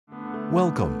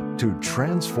Welcome to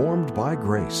Transformed by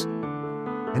Grace,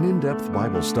 an in-depth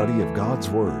Bible study of God's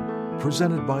Word,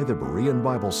 presented by the Berean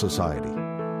Bible Society.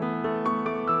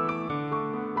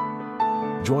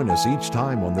 Join us each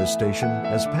time on this station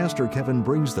as Pastor Kevin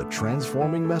brings the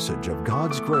transforming message of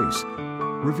God's grace,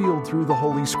 revealed through the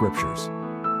Holy Scriptures.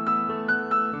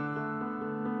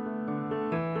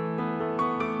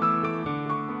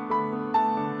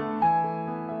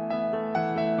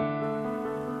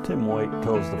 Tim White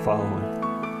tells the following.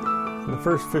 In the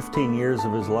first 15 years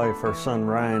of his life, our son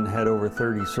Ryan had over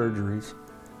 30 surgeries.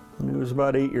 When he was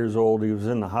about 8 years old, he was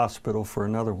in the hospital for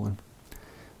another one.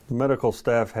 The medical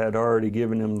staff had already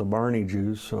given him the Barney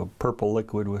juice, a purple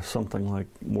liquid with something like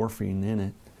morphine in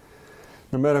it.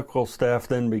 The medical staff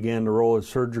then began to roll his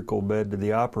surgical bed to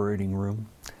the operating room.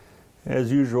 As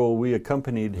usual, we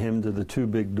accompanied him to the two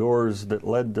big doors that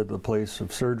led to the place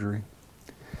of surgery.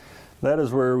 That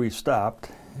is where we stopped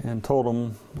and told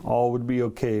him all would be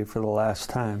okay for the last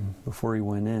time before he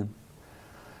went in.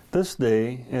 This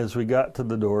day, as we got to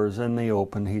the doors and they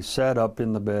opened, he sat up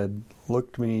in the bed,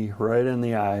 looked me right in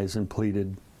the eyes and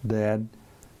pleaded, "Dad,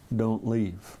 don't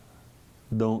leave.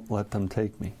 Don't let them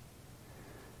take me."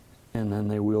 And then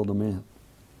they wheeled him in.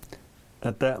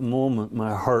 At that moment,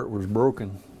 my heart was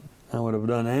broken. I would have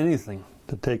done anything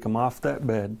to take him off that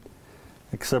bed,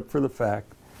 except for the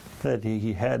fact that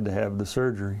he had to have the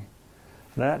surgery.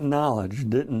 That knowledge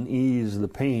didn't ease the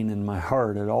pain in my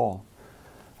heart at all.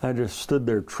 I just stood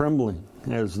there trembling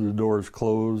as the doors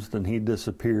closed and he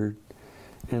disappeared,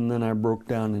 and then I broke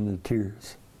down into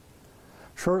tears.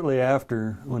 Shortly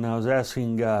after, when I was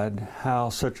asking God how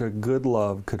such a good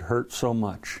love could hurt so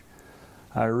much,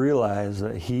 I realized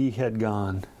that he had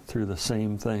gone through the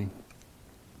same thing.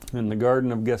 In the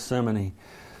Garden of Gethsemane,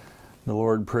 the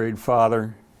Lord prayed,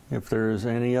 "Father, if there is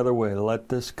any other way, let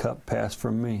this cup pass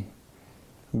from me."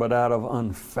 But out of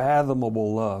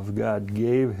unfathomable love, God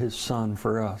gave his Son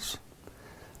for us.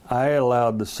 I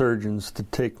allowed the surgeons to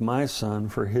take my son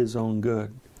for his own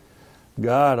good.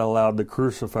 God allowed the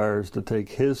crucifiers to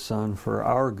take his Son for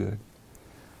our good.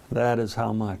 That is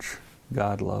how much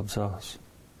God loves us.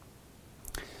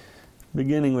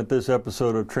 Beginning with this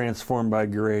episode of Transformed by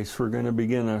Grace, we're going to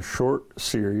begin a short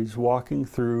series walking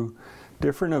through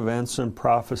different events and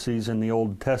prophecies in the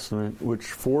Old Testament which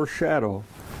foreshadow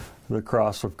the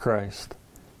cross of Christ.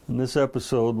 In this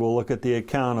episode, we'll look at the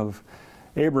account of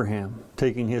Abraham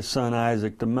taking his son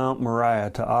Isaac to Mount Moriah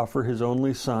to offer his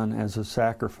only son as a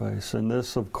sacrifice. And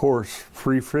this, of course,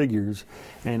 prefigures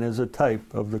and is a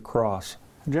type of the cross.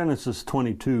 Genesis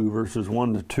 22, verses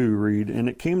 1 to 2 read, "And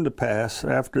it came to pass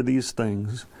after these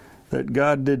things that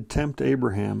God did tempt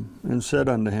Abraham, and said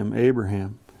unto him,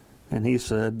 Abraham. And he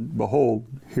said, Behold,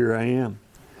 here I am.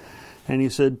 And he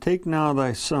said, Take now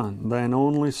thy son, thine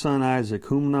only son Isaac,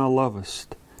 whom thou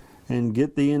lovest, and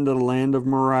get thee into the land of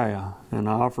Moriah, and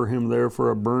offer him there for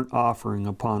a burnt offering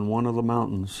upon one of the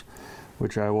mountains,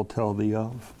 which I will tell thee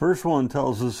of." Verse 1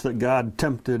 tells us that God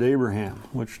tempted Abraham,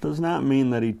 which does not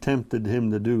mean that he tempted him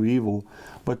to do evil,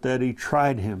 but that he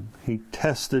tried him. He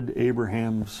tested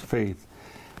Abraham's faith.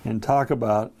 And talk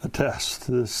about a test.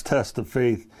 This test of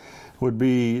faith would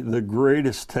be the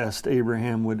greatest test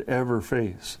Abraham would ever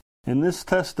face. And this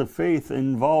test of faith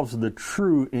involves the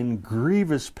true and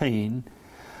grievous pain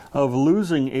of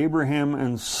losing Abraham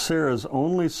and Sarah's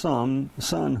only son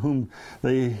whom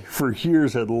they for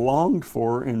years had longed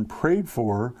for and prayed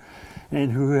for,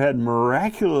 and who had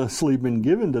miraculously been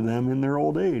given to them in their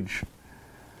old age.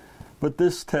 But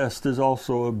this test is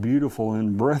also a beautiful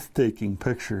and breathtaking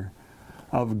picture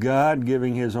of God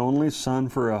giving his only son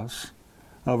for us,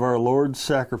 of our Lord's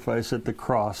sacrifice at the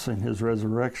cross and his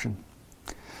resurrection.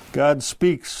 God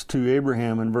speaks to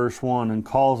Abraham in verse 1 and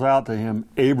calls out to him,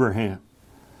 "Abraham."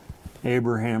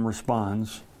 Abraham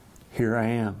responds, "Here I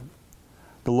am."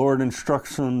 The Lord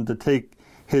instructs him to take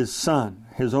his son,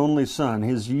 his only son,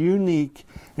 his unique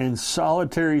and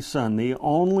solitary son, the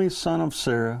only son of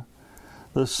Sarah,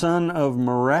 the son of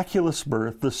miraculous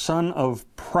birth, the son of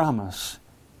promise.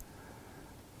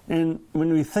 And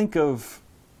when we think of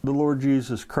the Lord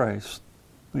Jesus Christ,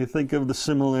 we think of the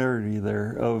similarity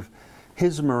there of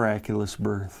his miraculous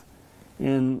birth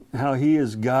and how he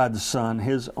is God's son,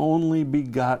 his only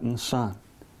begotten son.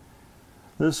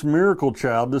 This miracle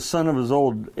child, the son of his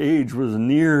old age, was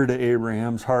near to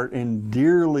Abraham's heart and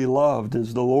dearly loved,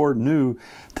 as the Lord knew,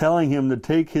 telling him to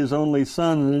take his only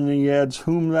son, and then he adds,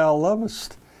 "whom thou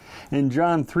lovest." In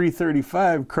John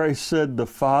 3:35, Christ said, "The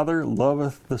Father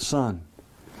loveth the Son."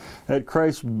 At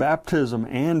Christ's baptism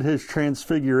and his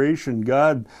transfiguration,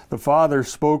 God the Father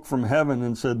spoke from heaven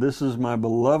and said, "This is my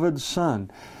beloved Son,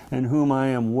 in whom I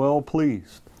am well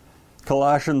pleased."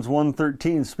 Colossians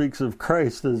 1:13 speaks of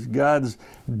Christ as God's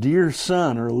dear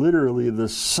son, or literally the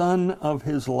son of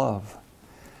his love.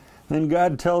 Then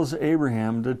God tells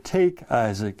Abraham to take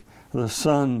Isaac, the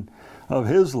son of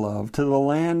his love, to the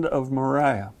land of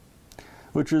Moriah,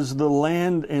 which is the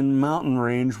land and mountain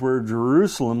range where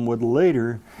Jerusalem would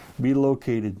later be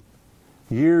located.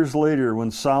 Years later,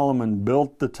 when Solomon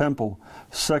built the temple,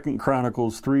 2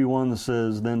 Chronicles 3:1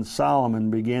 says, "Then Solomon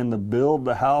began to build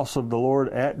the house of the Lord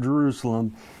at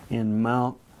Jerusalem in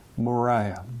Mount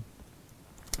Moriah."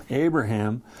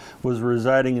 Abraham was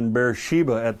residing in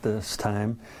Beersheba at this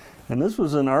time, and this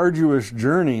was an arduous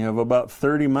journey of about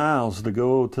 30 miles to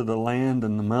go to the land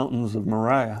and the mountains of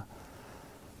Moriah.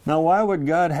 Now, why would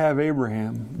God have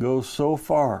Abraham go so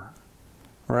far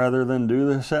rather than do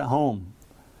this at home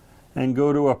and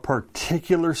go to a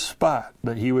particular spot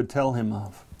that he would tell him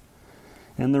of?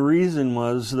 And the reason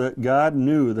was that God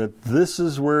knew that this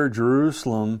is where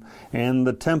Jerusalem and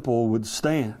the temple would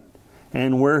stand,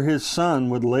 and where his son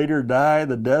would later die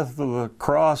the death of the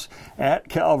cross at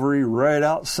Calvary right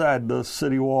outside the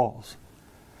city walls.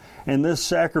 And this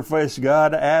sacrifice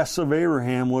God asked of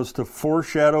Abraham was to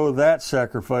foreshadow that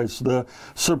sacrifice, the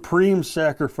supreme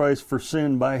sacrifice for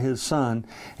sin by his son,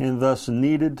 and thus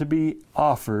needed to be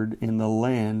offered in the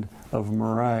land of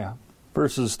Moriah.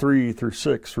 Verses 3 through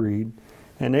 6 read,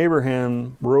 "And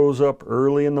Abraham rose up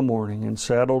early in the morning and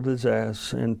saddled his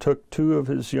ass and took 2 of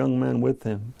his young men with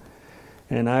him,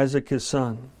 and Isaac his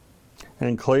son,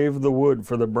 and clave the wood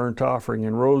for the burnt offering,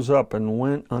 and rose up and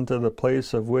went unto the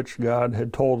place of which God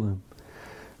had told him.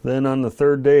 Then on the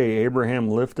 3rd day Abraham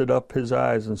lifted up his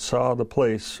eyes and saw the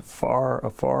place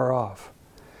afar off.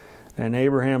 And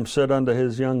Abraham said unto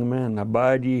his young men,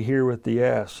 Abide ye here with the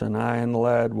ass, and I and the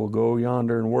lad will go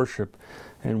yonder and worship,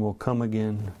 and will come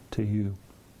again to you.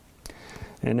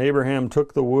 And Abraham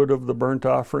took the wood of the burnt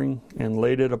offering, and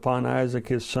laid it upon Isaac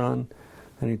his son,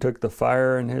 and he took the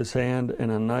fire in his hand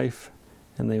and a knife,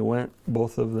 and they went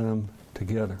both of them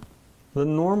together." The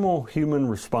normal human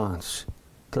response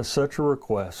to such a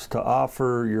request to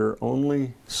offer your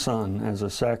only son as a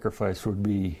sacrifice would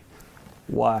be,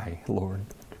 "Why, Lord?"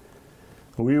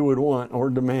 We would want or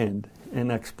demand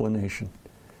an explanation.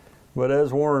 But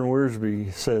as Warren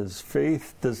Wiersbe says,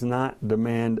 faith does not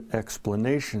demand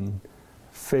explanation.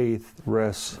 Faith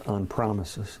rests on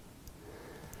promises.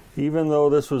 Even though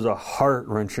this was a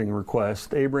heart-wrenching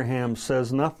request, Abraham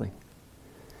says nothing.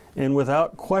 And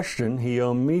without question, he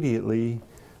immediately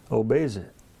obeys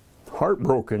it.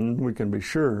 Heartbroken, we can be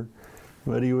sure,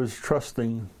 but he was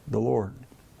trusting the Lord.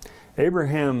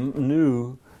 Abraham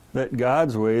knew that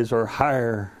God's ways are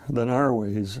higher than our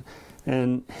ways,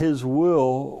 and his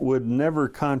will would never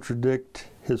contradict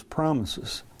his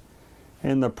promises.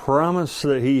 And the promise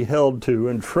that he held to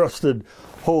and trusted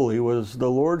wholly was the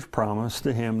Lord's promise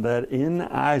to him that in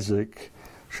Isaac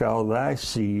shall thy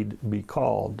seed be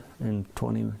called, in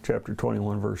chapter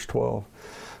 21, verse 12.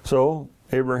 So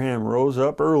Abraham rose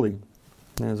up early,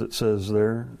 as it says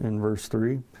there in verse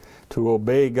 3, to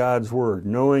obey God's word,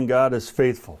 knowing God is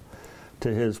faithful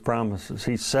to his promises.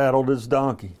 He saddled his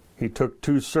donkey. He took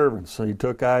 2 servants. He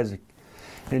took Isaac.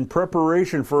 In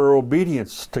preparation for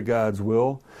obedience to God's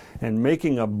will and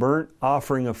making a burnt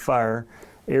offering of fire,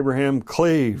 Abraham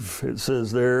clave, it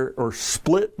says there, or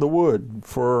split the wood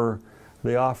for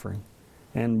the offering.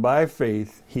 And by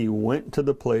faith, he went to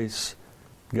the place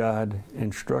God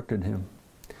instructed him.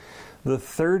 The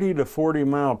 30 to 40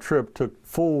 mile trip took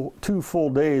 2 full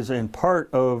days and part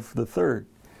of the 3rd.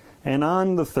 And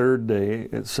on the 3rd day,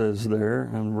 it says there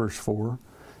in verse 4,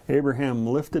 Abraham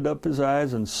lifted up his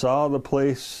eyes and saw the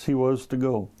place he was to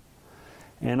go.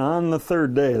 And on the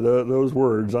 3rd day, those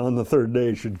words, on the 3rd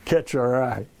day, should catch our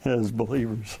eye as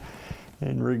believers.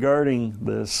 And regarding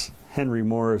this, Henry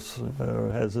Morris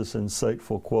has this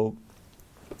insightful quote.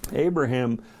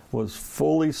 Abraham was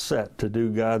fully set to do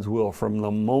God's will from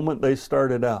the moment they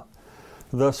started out.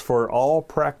 Thus, for all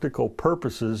practical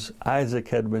purposes, Isaac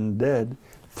had been dead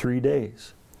 3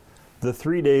 days. The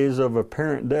 3 days of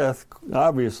apparent death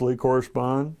obviously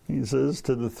correspond, he says,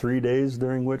 to the 3 days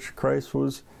during which Christ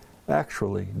was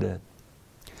actually dead.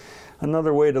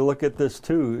 Another way to look at this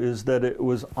too is that it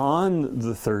was on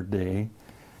the 3rd day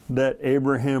that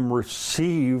Abraham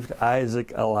received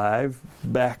Isaac alive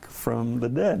back from the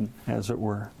dead, as it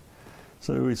were.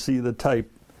 So we see the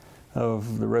type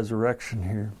of the resurrection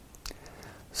here.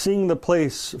 Seeing the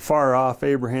place far off,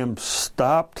 Abraham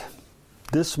stopped,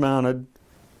 dismounted,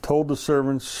 told the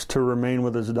servants to remain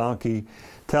with his donkey,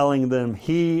 telling them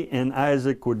he and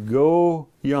Isaac would go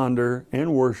yonder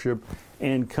and worship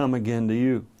and come again to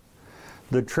you.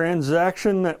 The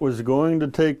transaction that was going to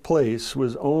take place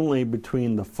was only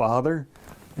between the father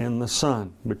and the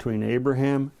Son, between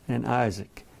Abraham and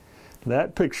Isaac.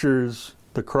 That pictures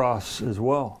the cross as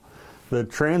well. The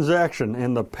transaction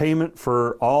and the payment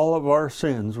for all of our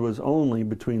sins was only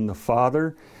between the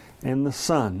Father and the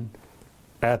Son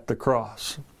at the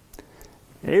cross.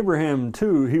 Abraham,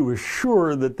 too, he was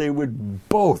sure that they would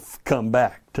both come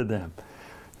back to them.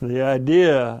 The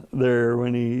idea there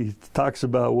when he talks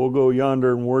about we'll go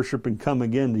yonder and worship and come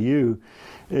again to you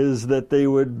is that they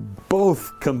would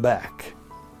both come back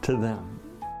to them.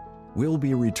 We'll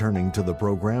be returning to the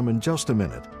program in just a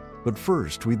minute, but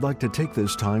first we'd like to take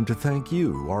this time to thank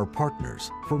you, our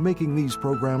partners, for making these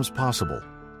programs possible.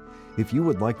 If you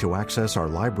would like to access our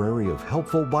library of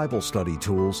helpful Bible study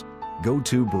tools, go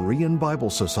to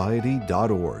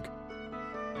BereanBibleSociety.org.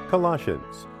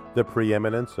 Colossians, The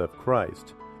Preeminence of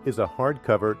Christ, is a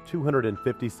hardcover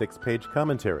 256-page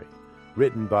commentary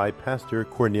written by Pastor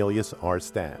Cornelius R.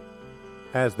 Stan.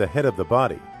 As the head of the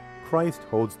body, Christ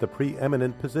holds the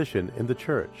preeminent position in the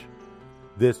church.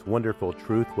 This wonderful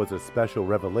truth was a special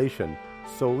revelation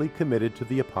solely committed to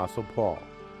the Apostle Paul.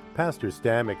 Pastor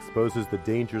Stam exposes the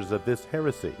dangers of this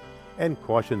heresy and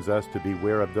cautions us to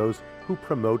beware of those who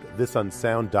promote this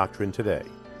unsound doctrine today.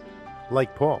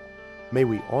 Like Paul, may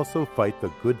we also fight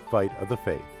the good fight of the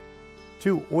faith.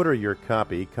 To order your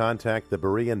copy, contact the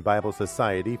Berean Bible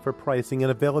Society for pricing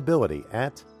and availability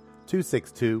at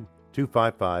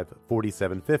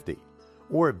 262-255-4750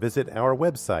 or visit our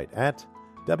website at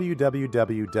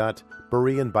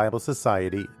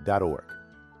www.BereanBibleSociety.org.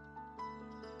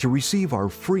 To receive our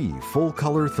free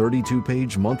full-color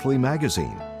 32-page monthly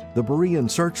magazine, The Berean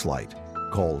Searchlight,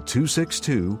 call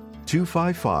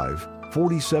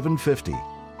 262-255-4750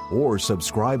 or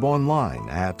subscribe online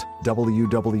at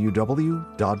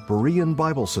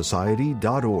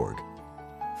www.BereanBibleSociety.org.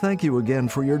 Thank you again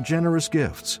for your generous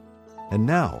gifts. And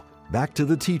now, back to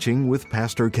the teaching with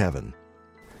Pastor Kevin.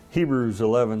 Hebrews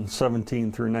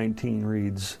 11:17 through 19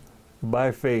 reads,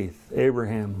 By faith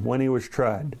Abraham, when he was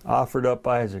tried, offered up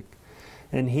Isaac,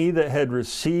 and he that had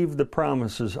received the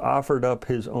promises offered up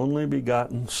his only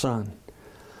begotten son,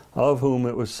 of whom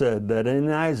it was said, that in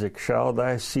Isaac shall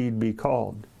thy seed be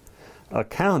called,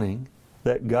 accounting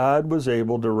that God was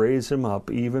able to raise him up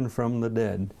even from the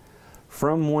dead,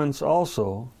 from whence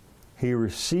also he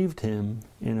received him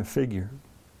in a figure.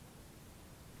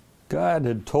 God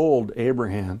had told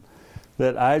Abraham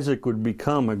that Isaac would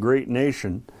become a great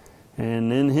nation,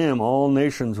 and in him all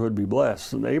nations would be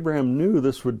blessed. And Abraham knew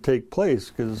this would take place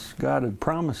because God had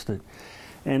promised it.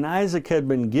 And Isaac had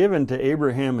been given to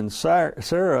Abraham and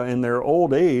Sarah in their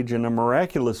old age in a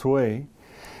miraculous way.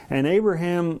 And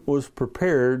Abraham was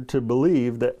prepared to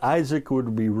believe that Isaac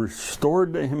would be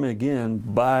restored to him again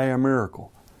by a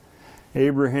miracle.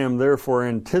 Abraham therefore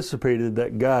anticipated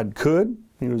that God could,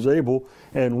 he was able,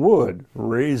 and would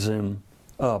raise him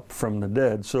up from the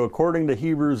dead. So according to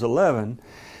Hebrews 11,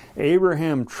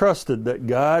 Abraham trusted that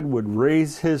God would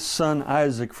raise his son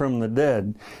Isaac from the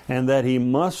dead, and that he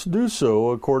must do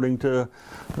so according to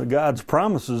God's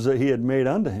promises that he had made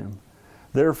unto him.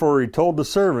 Therefore he told the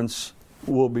servants,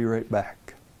 we'll be right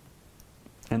back.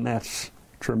 And that's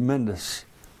tremendous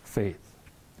faith.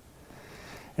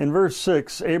 In verse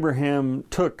 6, Abraham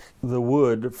took the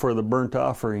wood for the burnt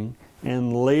offering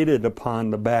and laid it upon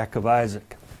the back of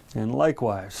Isaac. And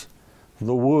likewise,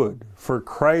 the wood for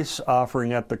Christ's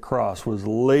offering at the cross was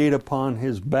laid upon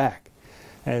his back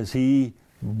as he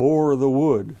bore the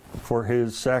wood for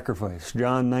his sacrifice.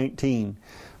 John 19,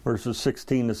 verses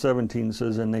 16 to 17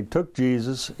 says, And they took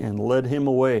Jesus and led him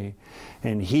away,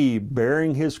 and he,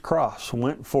 bearing his cross,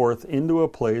 went forth into a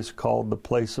place called the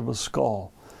place of a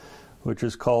skull, which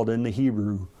is called in the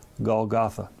Hebrew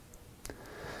Golgotha.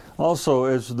 Also,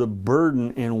 as the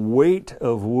burden and weight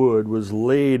of wood was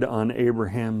laid on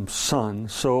Abraham's son,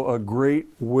 so a great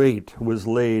weight was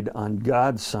laid on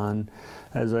God's son,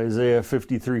 as Isaiah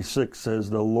 53:6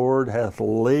 says, The Lord hath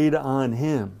laid on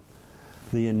him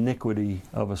the iniquity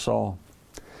of us all.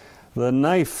 The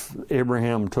knife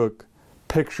Abraham took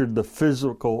pictured the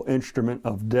physical instrument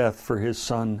of death for his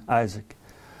son Isaac.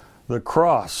 The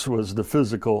cross was the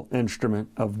physical instrument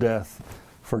of death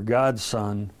for God's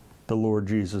son, the Lord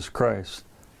Jesus Christ.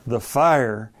 The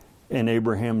fire in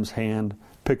Abraham's hand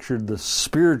pictured the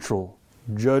spiritual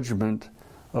judgment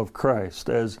of Christ.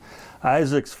 As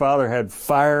Isaac's father had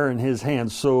fire in his hand,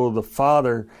 so the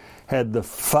father had the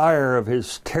fire of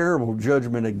his terrible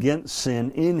judgment against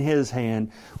sin in his hand,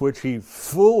 which he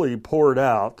fully poured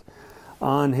out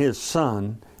on his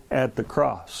son at the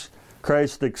cross.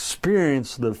 Christ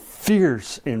experienced the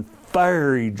fierce and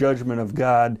fiery judgment of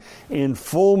God in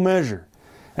full measure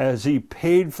as he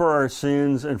paid for our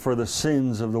sins and for the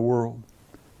sins of the world.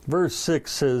 Verse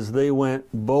 6 says, they went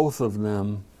both of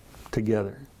them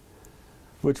together,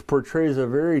 which portrays a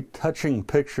very touching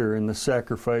picture in the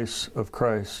sacrifice of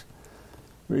Christ,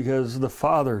 because the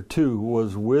Father, too,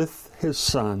 was with his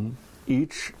Son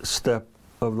each step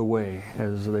of the way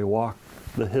as they walked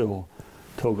the hill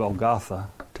to Golgotha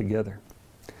together.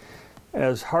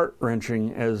 As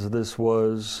heart-wrenching as this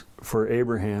was for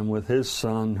Abraham with his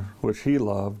son, which he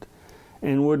loved,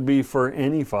 and would be for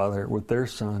any father with their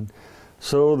son,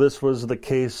 so this was the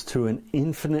case to an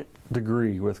infinite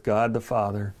degree with God the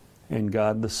Father and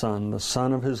God the Son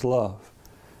of his love,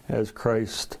 as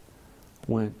Christ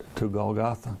went to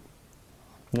Golgotha.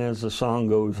 And as the song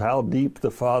goes, how deep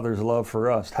the Father's love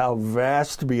for us, how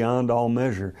vast beyond all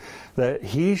measure, that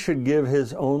he should give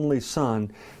his only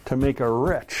Son to make a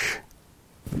wretch,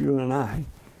 you and I,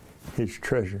 his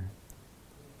treasure.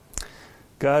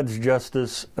 God's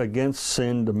justice against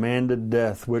sin demanded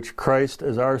death, which Christ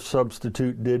as our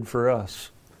substitute did for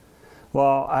us.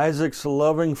 While Isaac's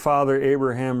loving father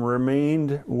Abraham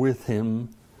remained with him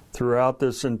throughout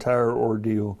this entire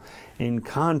ordeal, in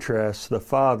contrast, the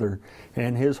Father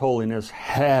and his holiness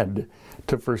had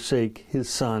to forsake his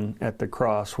Son at the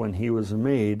cross when he was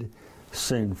made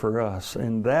sin for us.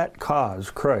 And that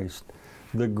caused Christ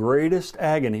the greatest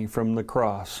agony from the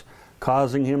cross,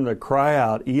 causing him to cry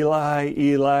out, Eli,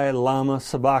 Eli, lama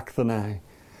sabachthani,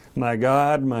 my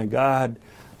God,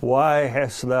 why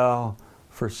hast thou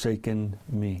forsaken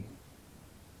me?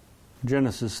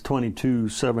 Genesis 22,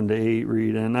 7-8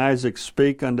 read, And Isaac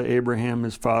spake unto Abraham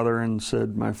his father, and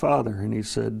said, My father. And he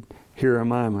said, Here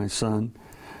am I, my son.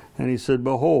 And he said,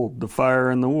 Behold, the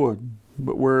fire and the wood,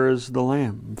 but where is the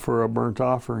lamb for a burnt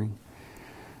offering?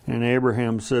 And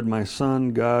Abraham said, My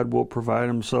son, God will provide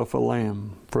himself a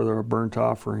lamb for their burnt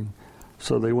offering.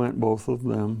 So they went both of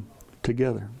them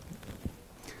together.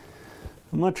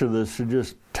 Much of this should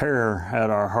just tear at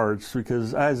our hearts,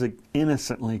 because Isaac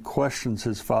innocently questions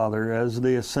his father as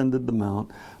they ascended the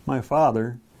mount. My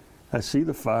father, I see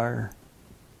the fire,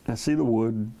 I see the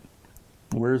wood,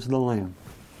 where's the lamb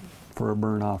for a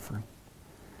burnt offering?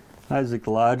 Isaac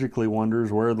logically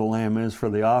wonders where the lamb is for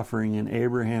the offering, and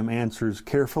Abraham answers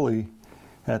carefully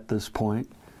at this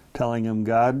point, telling him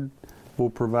God will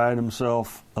provide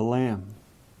himself a lamb.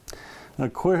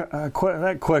 That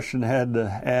question had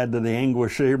to add to the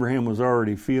anguish Abraham was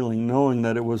already feeling, knowing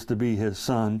that it was to be his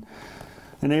son.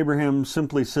 And Abraham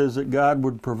simply says that God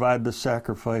would provide the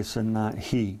sacrifice and not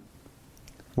he.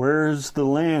 Where's the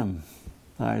lamb?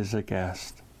 Isaac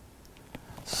asked.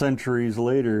 Centuries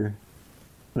later,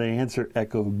 the answer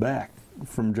echoed back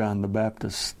from John the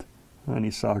Baptist when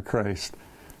he saw Christ.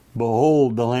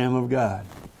 Behold the Lamb of God,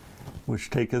 which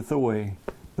taketh away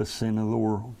the sin of the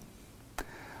world.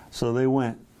 So they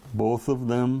went, both of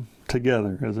them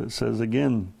together, as it says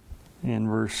again in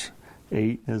verse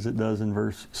 8, as it does in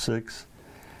verse 6.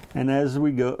 And as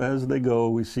they go,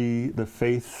 we see the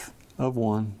faith of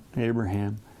one,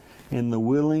 Abraham, and the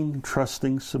willing,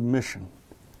 trusting submission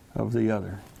of the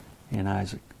other, in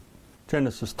Isaac.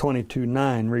 Genesis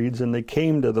 22:9 reads, And they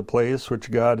came to the place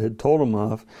which God had told him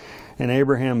of, and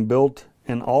Abraham built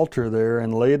an altar there,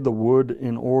 and laid the wood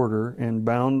in order, and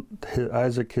bound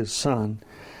Isaac his son,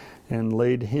 and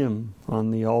laid him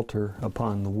on the altar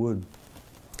upon the wood.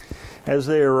 As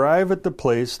they arrive at the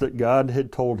place that God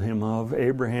had told him of,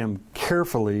 Abraham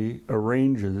carefully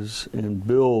arranges and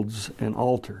builds an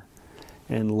altar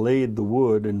and laid the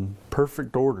wood in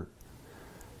perfect order.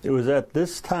 It was at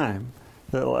this time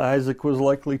that Isaac was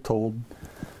likely told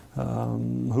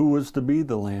who was to be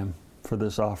the lamb for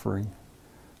this offering.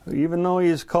 Even though he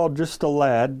is called just a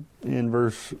lad in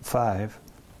verse 5,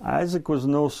 Isaac was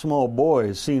no small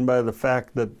boy, seen by the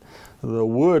fact that the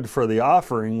wood for the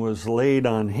offering was laid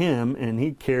on him and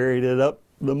he carried it up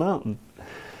the mountain.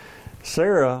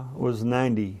 Sarah was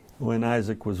 90 when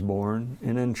Isaac was born,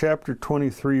 and in chapter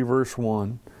 23, verse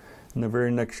 1, in the very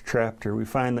next chapter, we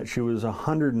find that she was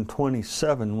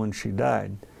 127 when she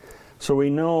died. So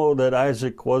we know that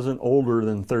Isaac wasn't older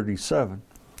than 37,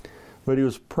 but he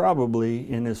was probably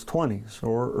in his 20s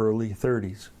or early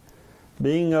 30s.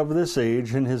 Being of this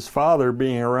age, and his father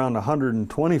being around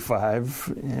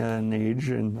 125 in age,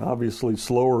 and obviously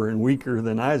slower and weaker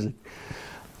than Isaac,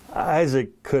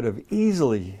 Isaac could have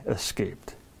easily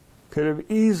escaped, could have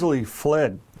easily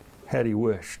fled had he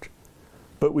wished.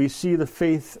 But we see the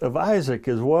faith of Isaac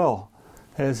as well,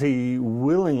 as he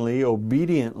willingly,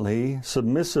 obediently,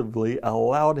 submissively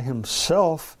allowed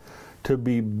himself to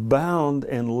be bound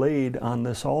and laid on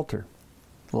this altar.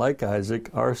 Like Isaac,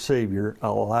 our Savior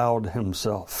allowed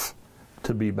himself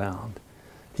to be bound.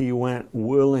 He went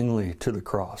willingly to the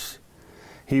cross.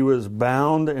 He was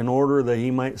bound in order that he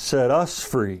might set us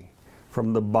free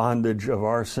from the bondage of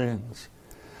our sins.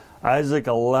 Isaac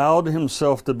allowed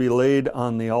himself to be laid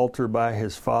on the altar by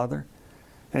his father,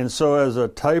 and so as a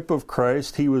type of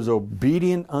Christ, he was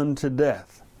obedient unto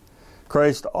death.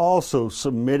 Christ also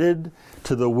submitted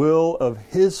to the will of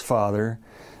his Father,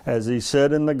 as he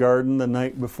said in the garden the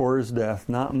night before his death,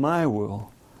 "Not my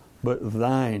will, but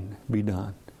thine be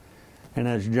done." And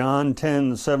as John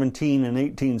 10:17 and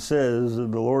 18 says, the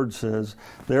Lord says,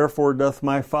 "Therefore doth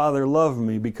my Father love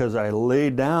me, because I lay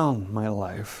down my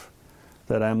life,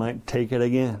 that I might take it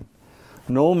again.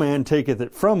 No man taketh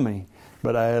it from me,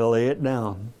 but I lay it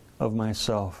down of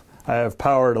myself." I have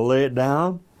power to lay it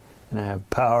down, and I have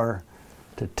power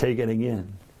to take it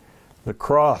again. The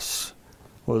cross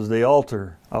was the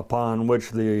altar upon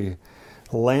which the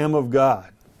Lamb of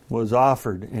God was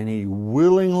offered, and he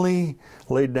willingly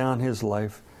laid down his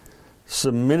life,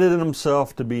 submitted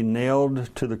himself to be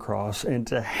nailed to the cross, and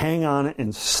to hang on it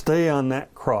and stay on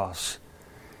that cross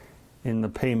in the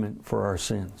payment for our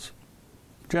sins.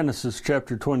 Genesis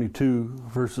chapter 22,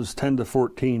 verses 10 to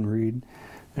 14 read,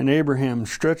 "And Abraham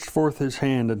stretched forth his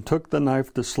hand and took the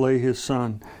knife to slay his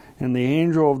son. And the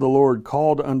angel of the Lord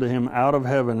called unto him out of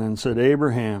heaven and said,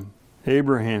 Abraham,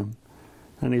 Abraham.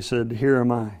 And he said, Here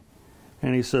am I.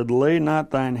 And he said, Lay not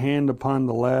thine hand upon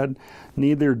the lad,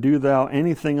 neither do thou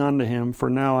anything unto him, for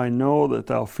now I know that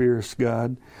thou fearest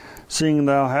God, seeing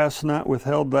thou hast not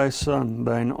withheld thy son,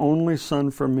 thine only son,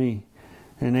 from me.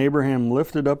 And Abraham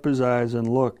lifted up his eyes and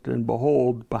looked, and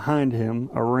behold, behind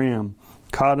him a ram,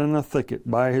 caught in a thicket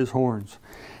by his horns.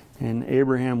 And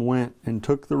Abraham went and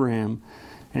took the ram,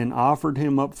 and offered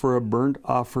him up for a burnt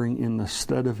offering in the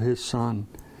stead of his son.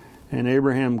 And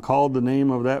Abraham called the name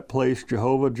of that place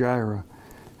Jehovah-Jireh,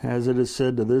 as it is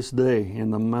said to this day,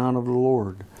 In the mount of the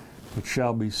Lord it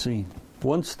shall be seen.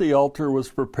 Once the altar was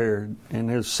prepared, and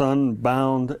his son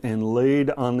bound and laid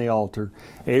on the altar,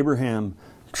 Abraham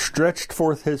stretched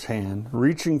forth his hand,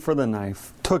 reaching for the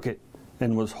knife, took it,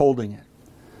 and was holding it.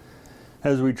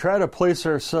 As we try to place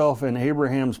ourselves in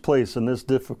Abraham's place in this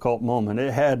difficult moment,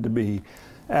 it had to be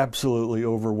absolutely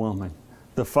overwhelming.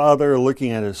 The father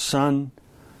looking at his son,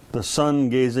 the son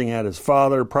gazing at his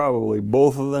father, probably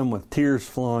both of them with tears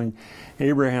flowing.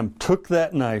 Abraham took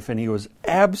that knife and he was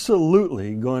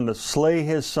absolutely going to slay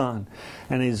his son.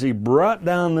 And as he brought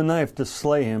down the knife to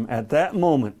slay him, at that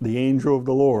moment the angel of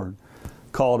the Lord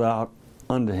called out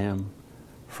unto him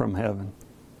from heaven.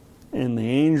 And the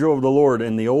angel of the Lord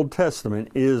in the Old Testament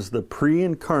is the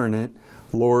pre-incarnate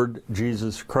Lord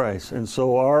Jesus Christ. And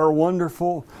so our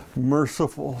wonderful,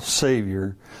 merciful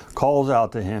Savior calls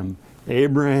out to him,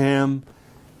 Abraham,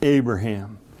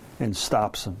 Abraham, and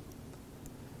stops him.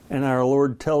 And our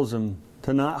Lord tells him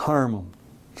to not harm him,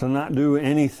 to not do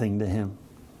anything to him.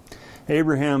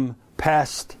 Abraham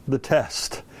passed the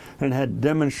test and had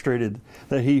demonstrated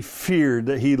that he feared,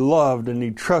 that he loved, and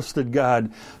he trusted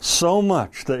God so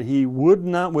much that he would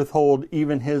not withhold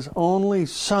even his only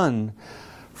son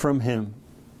from him.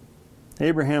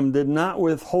 Abraham did not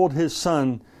withhold his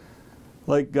son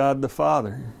like God the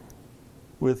Father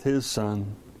with his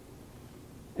son.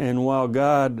 And while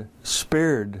God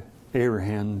spared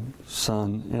Abraham's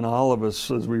son, and all of us,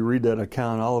 as we read that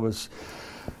account, all of us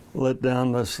let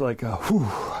down this like a whew.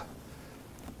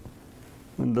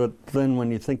 But then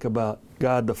when you think about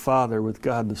God the Father with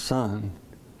God the Son,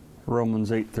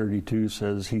 Romans 8:32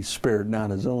 says he spared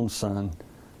not his own son,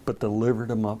 but delivered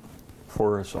him up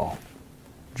for us all.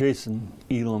 Jason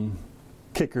Elam,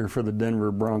 kicker for the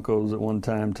Denver Broncos at one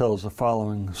time, tells the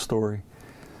following story.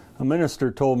 A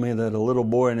minister told me that a little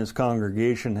boy in his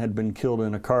congregation had been killed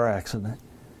in a car accident.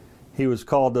 He was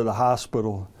called to the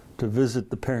hospital to visit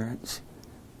the parents.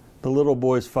 The little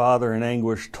boy's father, in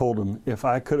anguish, told him, if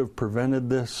I could have prevented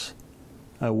this,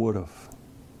 I would have.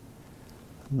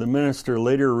 The minister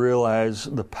later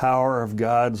realized the power of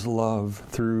God's love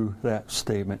through that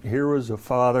statement. Here was a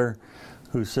father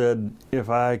who said, if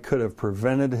I could have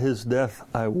prevented his death,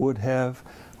 I would have,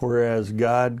 whereas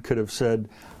God could have said,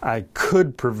 I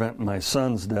could prevent my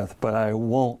son's death, but I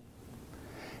won't.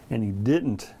 And he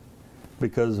didn't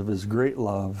because of his great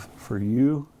love for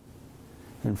you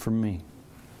and for me.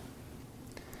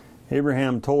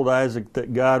 Abraham told Isaac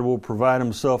that God will provide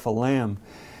himself a lamb,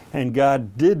 and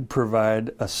God did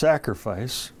provide a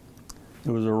sacrifice.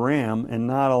 It was a ram and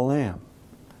not a lamb.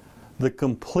 The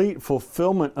complete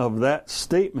fulfillment of that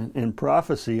statement in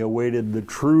prophecy awaited the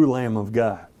true Lamb of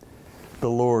God, the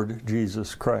Lord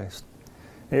Jesus Christ.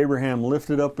 Abraham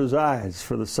lifted up his eyes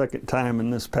for the second time in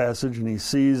this passage, and he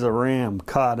sees a ram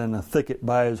caught in a thicket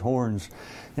by his horns.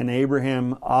 And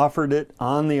Abraham offered it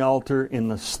on the altar in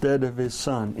the stead of his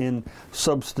son, in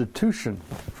substitution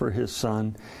for his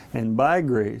son. And by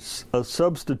grace, a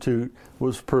substitute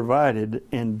was provided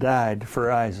and died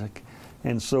for Isaac.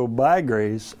 And so by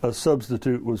grace, a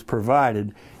substitute was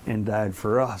provided and died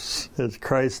for us. As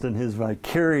Christ in his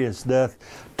vicarious death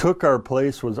took our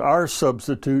place, was our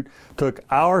substitute, took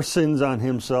our sins on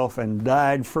himself, and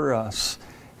died for us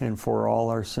and for all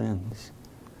our sins.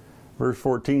 Verse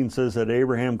 14 says that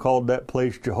Abraham called that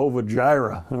place Jehovah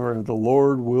Jireh, or the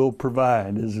Lord will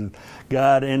provide. As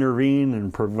God intervened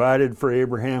and provided for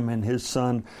Abraham and his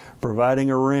son,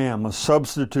 providing a ram, a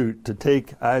substitute to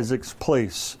take Isaac's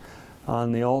place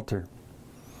on the altar.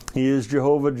 He is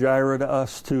Jehovah Jireh to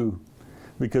us too,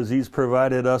 because he's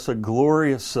provided us a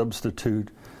glorious substitute,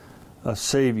 a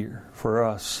Savior for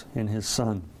us in his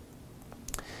Son.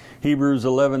 Hebrews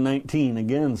 11:19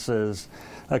 again says,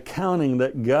 accounting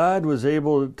that God was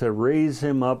able to raise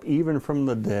him up even from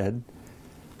the dead,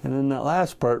 and in that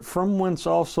last part, from whence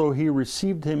also he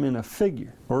received him in a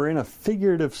figure, or in a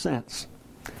figurative sense.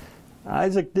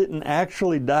 Isaac didn't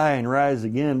actually die and rise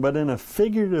again, but in a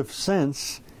figurative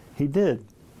sense, he did.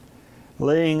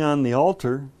 Laying on the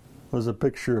altar was a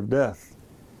picture of death.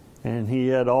 And he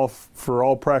had, for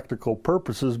all practical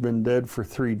purposes, been dead for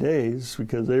 3 days,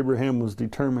 because Abraham was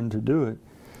determined to do it.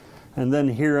 And then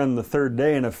here on the third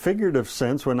day, in a figurative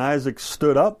sense, when Isaac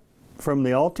stood up from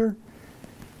the altar,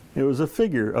 it was a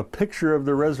figure, a picture of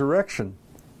the resurrection,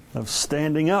 of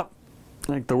standing up.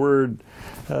 Like the word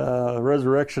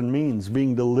resurrection means,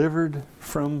 being delivered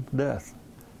from death.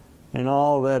 And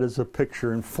all that is a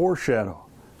picture and foreshadow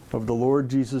of the Lord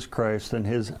Jesus Christ and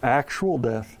his actual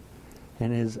death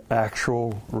and his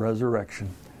actual resurrection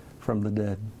from the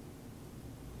dead.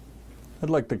 I'd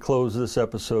like to close this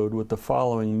episode with the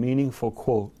following meaningful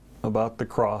quote about the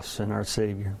cross and our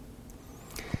Savior.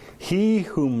 He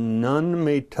whom none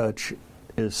may touch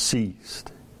is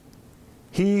seized.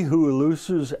 He who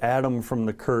looses Adam from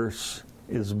the curse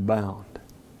is bound.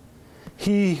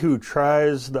 He who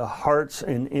tries the hearts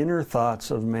and inner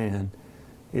thoughts of man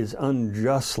is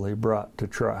unjustly brought to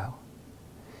trial.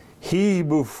 He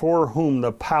before whom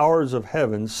the powers of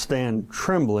heaven stand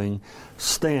trembling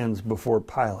stands before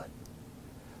Pilate.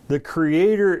 The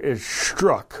Creator is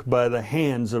struck by the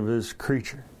hands of his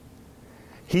creature.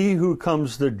 He who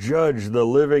comes to judge the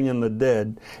living and the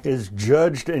dead is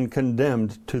judged and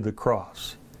condemned to the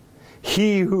cross.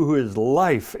 He whose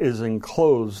life is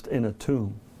enclosed in a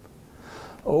tomb.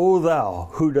 O thou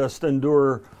who dost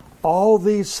endure all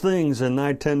these things in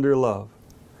thy tender love,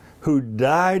 who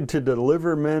died to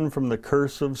deliver men from the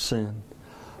curse of sin,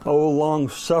 O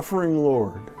long-suffering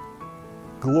Lord,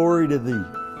 glory to thee.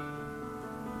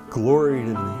 Glory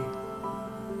to thee.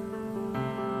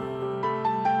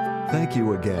 Thank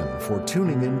you again for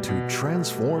tuning in to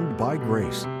Transformed by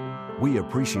Grace. We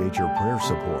appreciate your prayer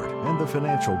support and the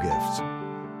financial gifts.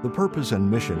 The purpose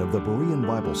and mission of the Berean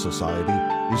Bible Society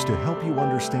is to help you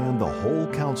understand the whole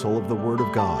counsel of the Word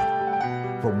of God.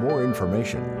 For more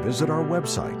information, visit our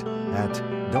website at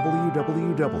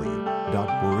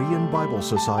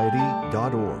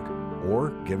www.bereanbiblesociety.org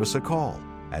or give us a call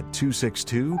at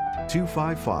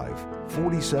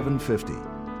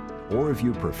 262-255-4750. Or if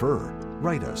you prefer,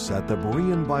 write us at the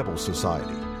Berean Bible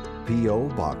Society, P.O.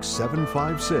 Box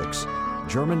 756,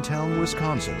 Germantown,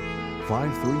 Wisconsin,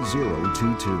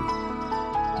 53022.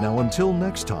 Now until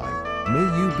next time, may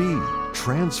you be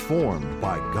transformed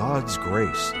by God's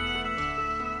grace.